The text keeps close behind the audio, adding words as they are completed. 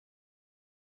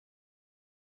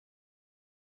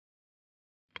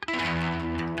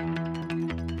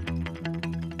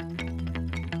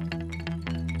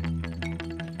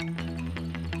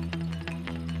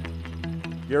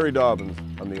Gary Dobyns.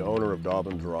 I'm the owner of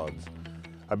Dobyns Rods.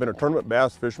 I've been a tournament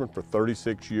bass fisherman for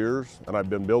 36 years, and I've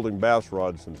been building bass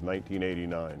rods since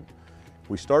 1989.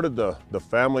 We started the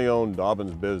family-owned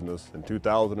Dobyns business in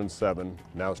 2007.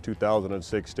 Now it's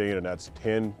 2016, and that's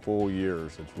 10 full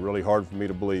years. It's really hard for me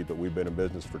to believe, but we've been in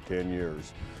business for 10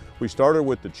 years. We started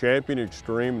with the Champion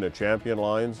Extreme and the Champion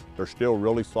lines. They're still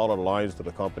really solid lines to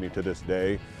the company to this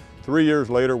day. 3 years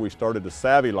later, we started the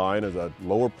Savvy line as a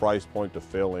lower price point to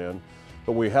fill in.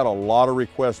 But we had a lot of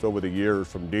requests over the years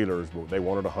from dealers. They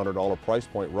wanted a $100 price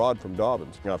point rod from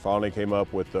Dobyns. I finally came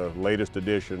up with the latest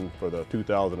edition for the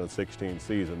 2016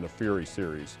 season, the Fury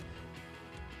Series.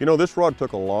 You know, this rod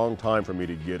took a long time for me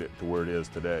to get it to where it is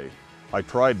today. I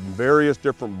tried various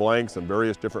different blanks and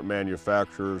various different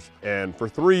manufacturers, and for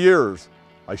 3 years,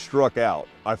 I struck out.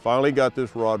 I finally got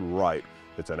this rod right.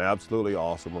 It's an absolutely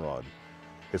awesome rod.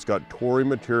 It's got Tory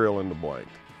material in the blank.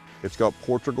 It's got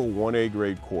Portugal 1A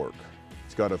grade cork.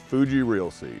 It's got a Fuji reel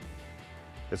seat.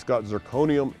 It's got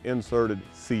zirconium inserted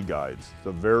sea guides. It's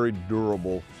a very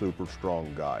durable, super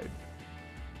strong guide.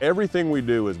 Everything we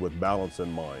do is with balance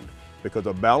in mind, because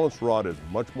a balanced rod is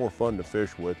much more fun to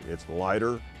fish with. It's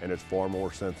lighter and it's far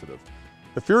more sensitive.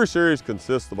 The Fury Series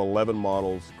consists of 11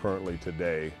 models currently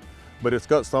today, but it's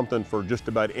got something for just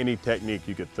about any technique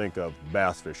you could think of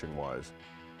bass fishing wise.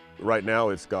 Right now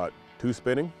it's got 2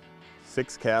 spinning,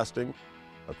 6 casting,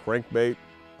 a crankbait,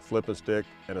 flip and stick,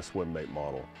 and a swim bait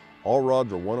model. All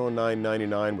rods are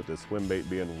 $109.99 with the swim bait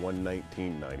being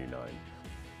 $119.99.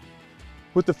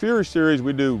 With the Fury Series,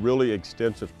 we do really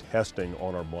extensive testing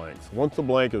on our blanks. Once the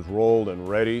blank is rolled and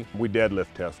ready, we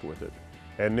deadlift test with it.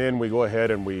 And then we go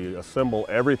ahead and we assemble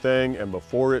everything, and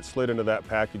before it's slid into that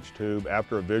package tube,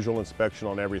 after a visual inspection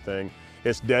on everything,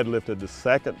 it's deadlifted the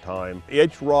second time.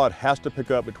 Each rod has to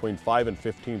pick up between 5 and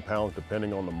 15 pounds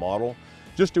depending on the model,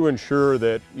 just to ensure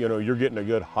that you're getting a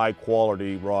good high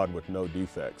quality rod with no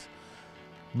defects.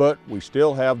 But we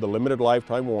still have the limited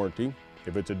lifetime warranty.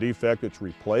 If it's a defect, it's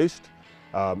replaced.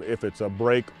 If it's a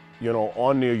break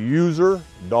on the user,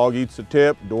 dog eats the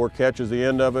tip, door catches the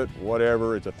end of it,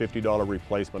 whatever, it's a $50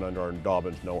 replacement under our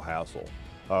Dobyns no hassle.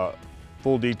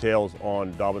 Full details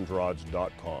on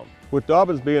dobynsrods.com. With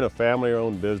Dobyns being a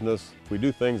family-owned business, we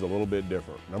do things a little bit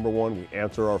different. Number one, we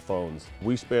answer our phones.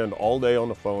 We spend all day on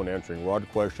the phone answering rod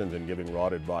questions and giving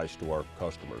rod advice to our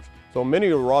customers. So many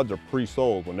of the rods are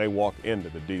pre-sold when they walk into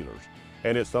the dealers,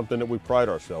 and it's something that we pride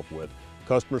ourselves with.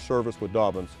 Customer service with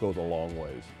Dobyns goes a long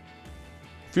ways.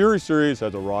 Fury Series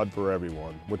has a rod for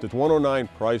everyone. With its $109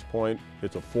 price point,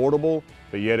 it's affordable,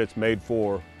 but yet it's made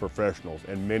for professionals,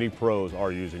 and many pros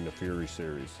are using the Fury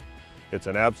Series. It's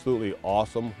an absolutely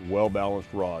awesome, well-balanced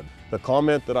rod. The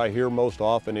comment that I hear most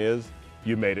often is,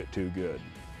 "You made it too good."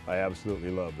 I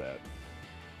absolutely love that.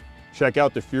 Check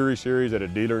out the Fury Series at a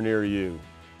dealer near you.